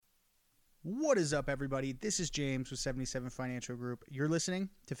What is up, everybody? This is James with 77 Financial Group. You're listening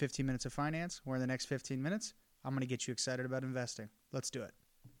to 15 Minutes of Finance, where in the next 15 minutes, I'm going to get you excited about investing. Let's do it.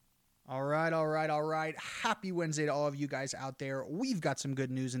 All right. Happy Wednesday to all of you guys out there. We've got some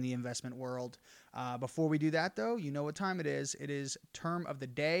good news in the investment world. Before we do that, though, you know what time it is. It is term of the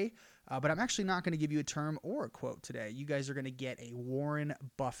day, but I'm actually not going to give you a term or a quote today. You guys are going to get a Warren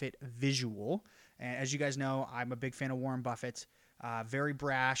Buffett visual. And as you guys know, I'm a big fan of Warren Buffett. Very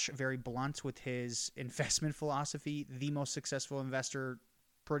brash, very blunt with his investment philosophy. The most successful investor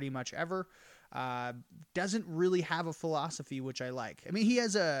pretty much ever. Doesn't really have a philosophy, which I like. I mean, he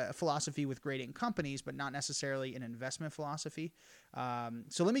has a philosophy with grading companies, but not necessarily an investment philosophy.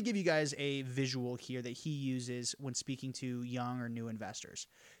 So let me give you guys a visual here that he uses when speaking to young or new investors.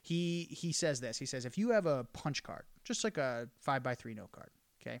 He says this. He says, if you have a punch card, just like a 5x3 note card,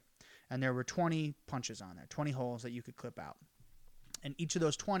 okay, and there were 20 punches on there, 20 holes that you could clip out. And each of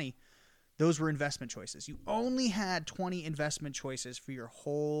those 20, those were investment choices. You only had 20 investment choices for your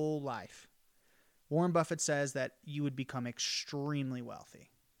whole life. Warren Buffett says that you would become extremely wealthy.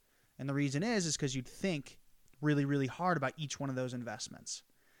 And the reason is because you'd think really, really hard about each one of those investments.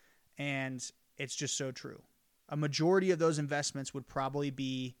 And it's just so true. A majority of those investments would probably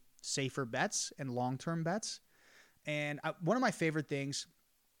be safer bets and long-term bets. And one of my favorite things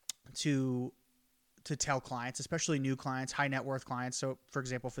to tell clients, especially new clients, high net worth clients. So for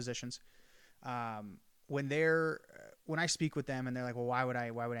example, physicians, when I speak with them and they're like, well, why would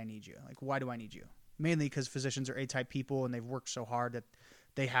I need you? Like, why do I need you? Mainly because physicians are A-type people and they've worked so hard that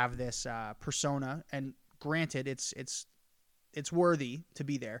they have this persona. And granted, it's worthy to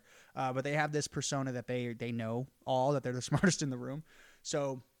be there, but they have this persona that they know all, that they're the smartest in the room.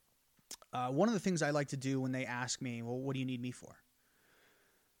 So one of the things I like to do when they ask me, well, what do you need me for?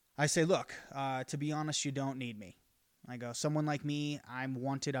 I say, look, to be honest, you don't need me. I go, someone like me, I'm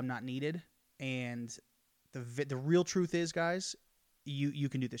wanted, I'm not needed. And the real truth is, guys, you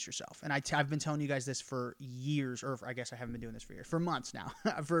can do this yourself. And I've been telling you guys this for years, or I guess I haven't been doing this for years, for months now,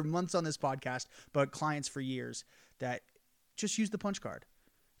 for months on this podcast, but clients for years, that just use the punch card.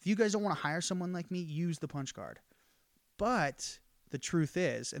 If you guys don't want to hire someone like me, use the punch card. But the truth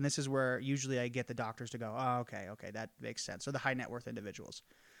is, and this is where usually I get the doctors to go, oh, okay, that makes sense. So the high net worth individuals.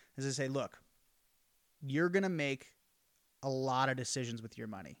 As I say, look, you're going to make a lot of decisions with your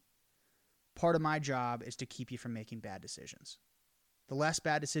money. Part of my job is to keep you from making bad decisions. The less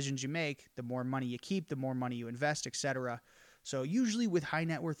bad decisions you make, the more money you keep, the more money you invest, etc. So usually with high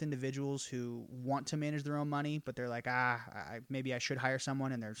net worth individuals who want to manage their own money, but they're like, maybe I should hire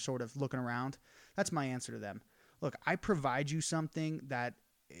someone, and they're sort of looking around, that's my answer to them. Look, I provide you something that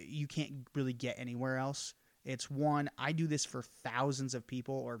you can't really get anywhere else. It's one, I do this for thousands of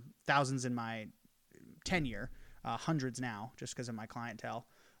people, or thousands in my tenure, hundreds now, just because of my clientele.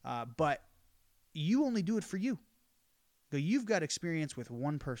 But you only do it for you. You've got experience with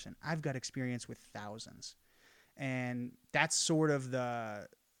one person. I've got experience with thousands. And that's sort of I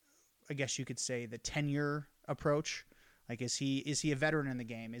guess you could say, the tenure approach. Like, is he a veteran in the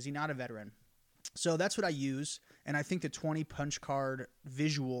game? Is he not a veteran? So that's what I use. And I think the 20 punch card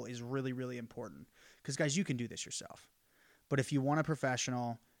visual is really, really important. Because, guys, you can do this yourself. But if you want a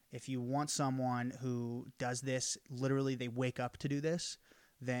professional, if you want someone who does this, literally they wake up to do this,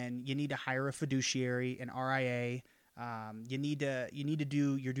 then you need to hire a fiduciary, an RIA. You need to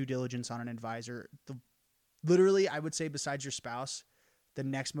do your due diligence on an advisor. Literally, I would say, besides your spouse, the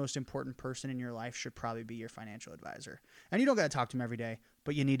next most important person in your life should probably be your financial advisor. And you don't got to talk to him every day,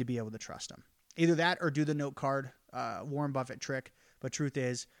 but you need to be able to trust him. Either that or do the note card Warren Buffett trick. But truth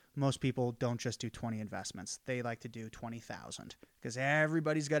is, most people don't just do 20 investments. They like to do 20,000 because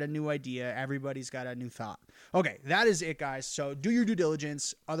everybody's got a new idea. Everybody's got a new thought. Okay, that is it, guys. So do your due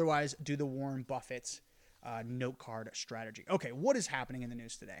diligence. Otherwise, do the Warren Buffett note card strategy. Okay, what is happening in the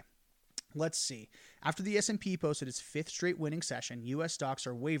news today? Let's see. After the S&P posted its fifth straight winning session, U.S. stocks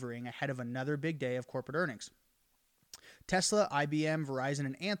are wavering ahead of another big day of corporate earnings. Tesla, IBM, Verizon,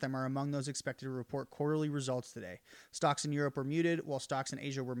 and Anthem are among those expected to report quarterly results today. Stocks in Europe were muted, while stocks in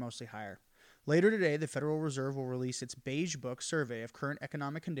Asia were mostly higher. Later today, the Federal Reserve will release its Beige Book survey of current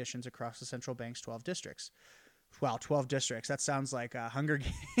economic conditions across the central bank's 12 districts. Wow, 12 districts. That sounds like Hunger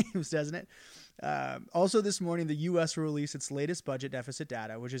Games, doesn't it? Also this morning, the U.S. will release its latest budget deficit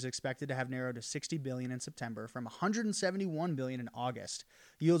data, which is expected to have narrowed to $60 billion in September from $171 billion in August.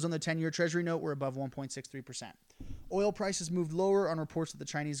 Yields on the 10-year Treasury note were above 1.63%. Oil prices moved lower on reports that the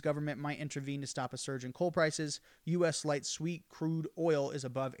Chinese government might intervene to stop a surge in coal prices. U.S. light sweet crude oil is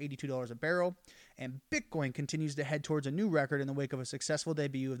above $82 a barrel, And Bitcoin continues to head towards a new record in the wake of a successful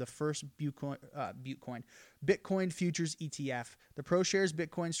debut of the first Bitcoin futures ETF. The ProShares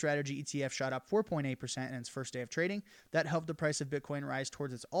Bitcoin Strategy ETF shot up 4.8% in its first day of trading. That helped the price of Bitcoin rise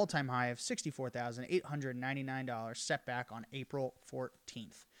towards its all-time high of $64,899, set back on April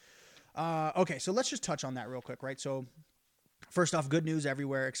 14th. Okay, so let's just touch on that real quick, right? So first off, good news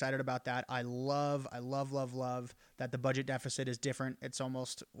everywhere. Excited about that. I love that the budget deficit is different. It's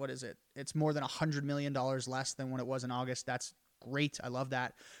almost, what is it? It's more than $100 million less than when it was in August. That's great. I love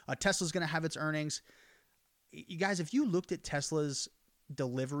that. Tesla's going to have its earnings. You guys, if you looked at Tesla's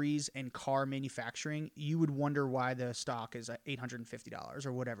deliveries and car manufacturing, you would wonder why the stock is at $850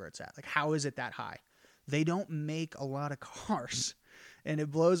 or whatever it's at. Like, how is it that high? They don't make a lot of cars, and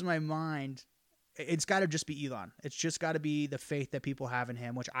it blows my mind. It's got to just be Elon. It's just got to be the faith that people have in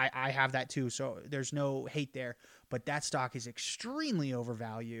him, which I have that too. So there's no hate there. But that stock is extremely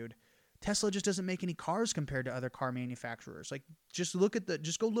overvalued. Tesla just doesn't make any cars compared to other car manufacturers. Like, just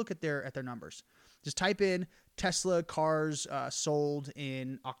go look at their numbers. Just type in Tesla cars sold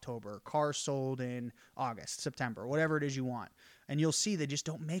in October, cars sold in August, September, whatever it is you want, and you'll see they just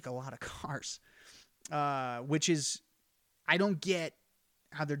don't make a lot of cars. Which is, I don't get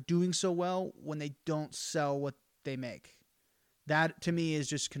how they're doing so well when they don't sell what they make. That to me is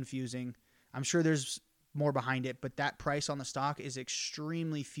just confusing. I'm sure there's more behind it, but that price on the stock is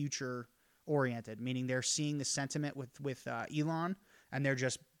extremely future oriented, meaning they're seeing the sentiment with Elon, and they're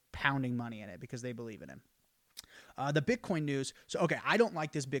just pounding money in it because they believe in him. The Bitcoin news. So, okay, I don't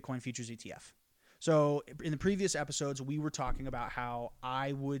like this Bitcoin futures ETF. So in the previous episodes, we were talking about how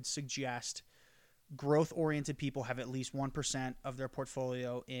I would suggest growth-oriented people have at least 1% of their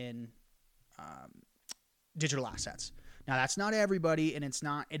portfolio in digital assets. Now, that's not everybody, and it's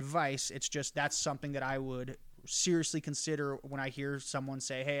not advice. It's just that's something that I would seriously consider when I hear someone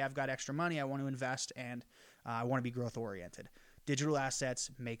say, hey, I've got extra money, I want to invest, and I want to be growth-oriented. Digital assets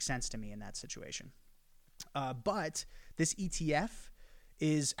make sense to me in that situation. But this ETF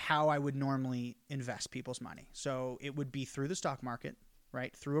is how I would normally invest people's money. So it would be through the stock market,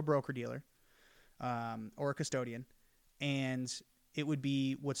 right, through a broker-dealer, or a custodian, and it would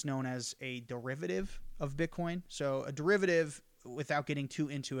be what's known as a derivative of Bitcoin. So a derivative, without getting too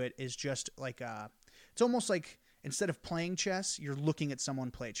into it, is just like it's almost like instead of playing chess, you're looking at someone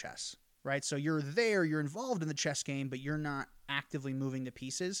play chess, right? So you're involved in the chess game, but you're not actively moving the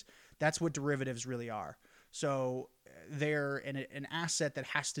pieces. That's what derivatives really are. So they're an asset that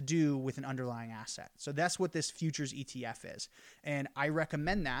has to do with an underlying asset. So that's what this futures ETF is. And I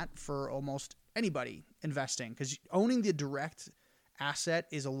recommend that for almost anybody investing, because owning the direct asset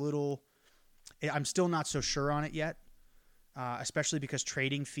is a little, I'm still not so sure on it yet, especially because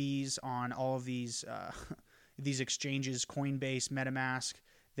trading fees on all of these exchanges, Coinbase, MetaMask,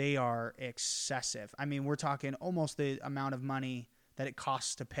 they are excessive. I mean, we're talking almost the amount of money that it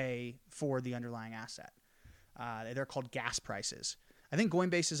costs to pay for the underlying asset. They're called gas prices. I think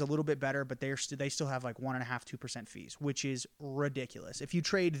Coinbase is a little bit better, but they still have like 1.5-2% fees, which is ridiculous. If you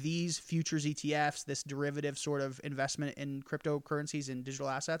trade these futures ETFs, this derivative sort of investment in cryptocurrencies and digital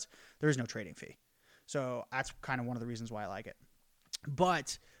assets, there is no trading fee. So that's kind of one of the reasons why I like it.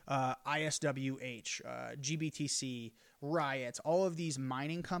 But ISWH, GBTC, Riot, all of these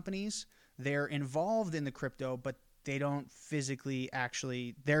mining companies, they're involved in the crypto, but they don't physically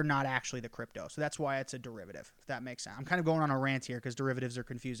they're not actually the crypto. So that's why it's a derivative, if that makes sense. I'm kind of going on a rant here because derivatives are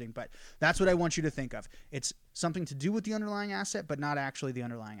confusing, but that's what I want you to think of. It's something to do with the underlying asset, but not actually the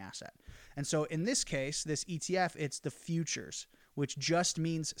underlying asset. And so in this case, this ETF, it's the futures, which just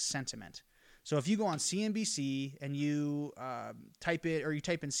means sentiment. So if you go on CNBC and you type in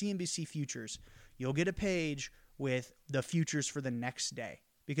CNBC futures, you'll get a page with the futures for the next day.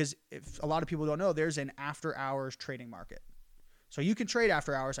 Because if a lot of people don't know, there's an after-hours trading market. So you can trade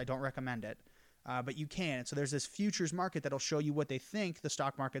after hours. I don't recommend it, but you can. And so there's this futures market that'll show you what they think the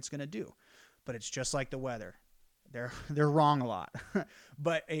stock market's going to do. But it's just like the weather. They're wrong a lot.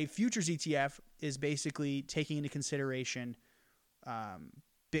 But a futures ETF is basically taking into consideration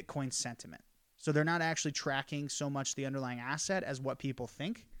Bitcoin sentiment. So they're not actually tracking so much the underlying asset as what people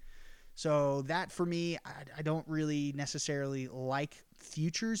think. So that, for me, I don't really necessarily like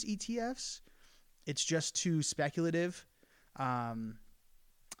futures ETFs. It's just too speculative. I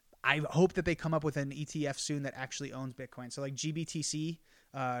hope that they come up with an ETF soon that actually owns Bitcoin. So like GBTC,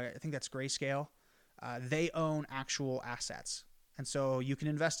 I think that's Grayscale. They own actual assets. And so you can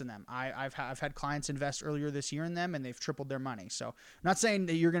invest in them. I've had clients invest earlier this year in them, and they've tripled their money. So I'm not saying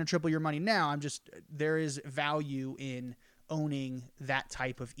that you're going to triple your money now. There is value in owning that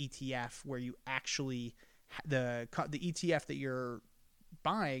type of ETF where you actually, the ETF that you're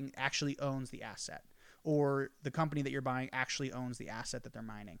buying actually owns the asset, or the company that you're buying actually owns the asset that they're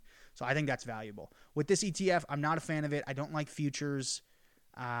mining. So I think that's valuable. With this ETF, I'm not a fan of it. I don't like futures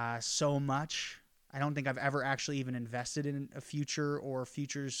so much. I don't think I've ever actually even invested in a future or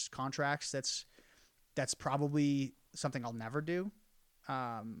futures contracts. That's probably something I'll never do,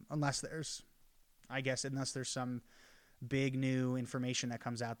 unless there's some big new information that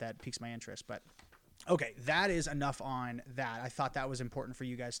comes out that piques my interest. But okay, that is enough on that. I thought that was important for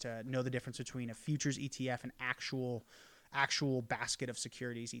you guys to know the difference between a futures ETF and actual basket of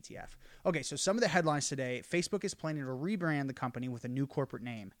securities ETF. Okay, so some of the headlines today. Facebook is planning to rebrand the company with a new corporate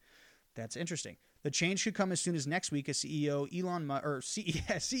name. That's interesting. The change could come as soon as next week, as CEO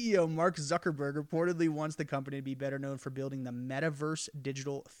Mark Zuckerberg reportedly wants the company to be better known for building the metaverse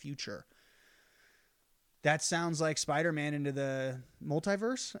digital future. That sounds like Spider-Man into the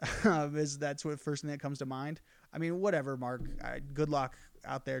multiverse. That's what first thing that comes to mind. I mean, whatever, Mark. Good luck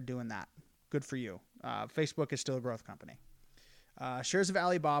out there doing that. Good for you. Facebook is still a growth company. Shares of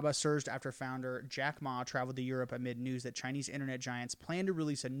Alibaba surged after founder Jack Ma traveled to Europe amid news that Chinese internet giants plan to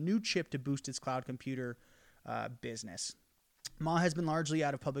release a new chip to boost its cloud computer business. Ma has been largely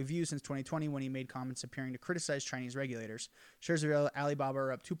out of public view since 2020 when he made comments appearing to criticize Chinese regulators. Shares of Alibaba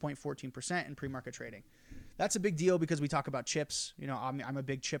are up 2.14% in pre-market trading. That's a big deal because we talk about chips. You know, I'm a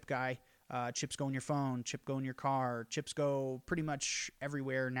big chip guy. Chips go in your phone, chip go in your car, chips go pretty much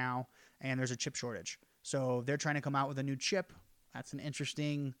everywhere now, and there's a chip shortage. So they're trying to come out with a new chip. That's an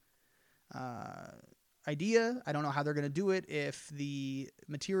interesting idea. I don't know how they're going to do it if the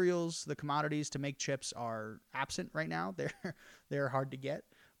materials, the commodities to make chips are absent right now. They're hard to get,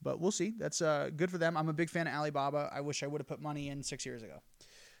 but we'll see. That's good for them. I'm a big fan of Alibaba. I wish I would have put money in 6 years ago.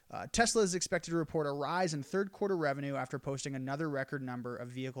 Tesla is expected to report a rise in third quarter revenue after posting another record number of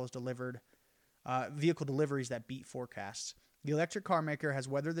vehicle deliveries that beat forecasts. The electric car maker has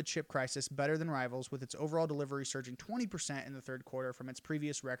weathered the chip crisis better than rivals, with its overall delivery surging 20% in the third quarter from its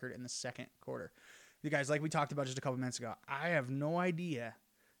previous record in the second quarter. You guys, like we talked about just a couple minutes ago, I have no idea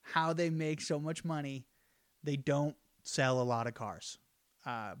how they make so much money. They don't sell a lot of cars.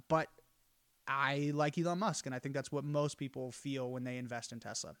 But I like Elon Musk, and I think that's what most people feel when they invest in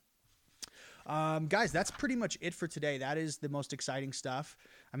Tesla. Guys, that's pretty much it for today. That is the most exciting stuff.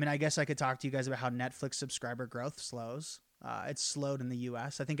 I mean, I guess I could talk to you guys about how Netflix subscriber growth slows. It's slowed in the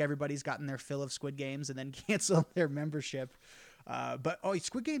U.S. I think everybody's gotten their fill of Squid Games and then canceled their membership. But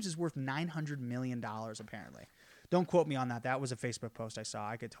Squid Games is worth $900 million apparently. Don't quote me on that. That was a Facebook post I saw.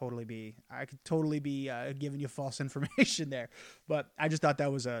 I could totally be giving you false information there. But I just thought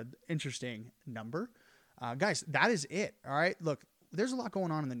that was an interesting number. Guys, that is it. All right. Look, there's a lot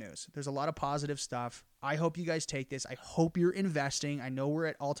going on in the news. There's a lot of positive stuff. I hope you guys take this. I hope you're investing. I know we're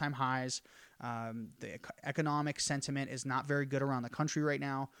at all-time highs. The economic sentiment is not very good around the country right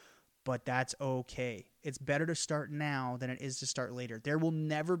now, but that's okay. It's better to start now than it is to start later. There will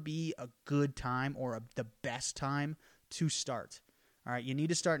never be a good time or the best time to start. All right, you need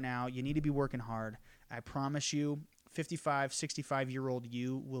to start now. You need to be working hard. I promise you, 55, 65-year-old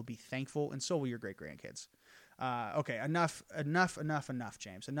you will be thankful, and so will your great-grandkids. Okay, enough,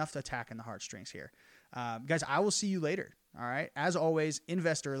 James. Enough attacking the heartstrings here. Guys, I will see you later. All right. As always,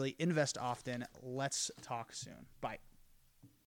 invest early, invest often. Let's talk soon. Bye.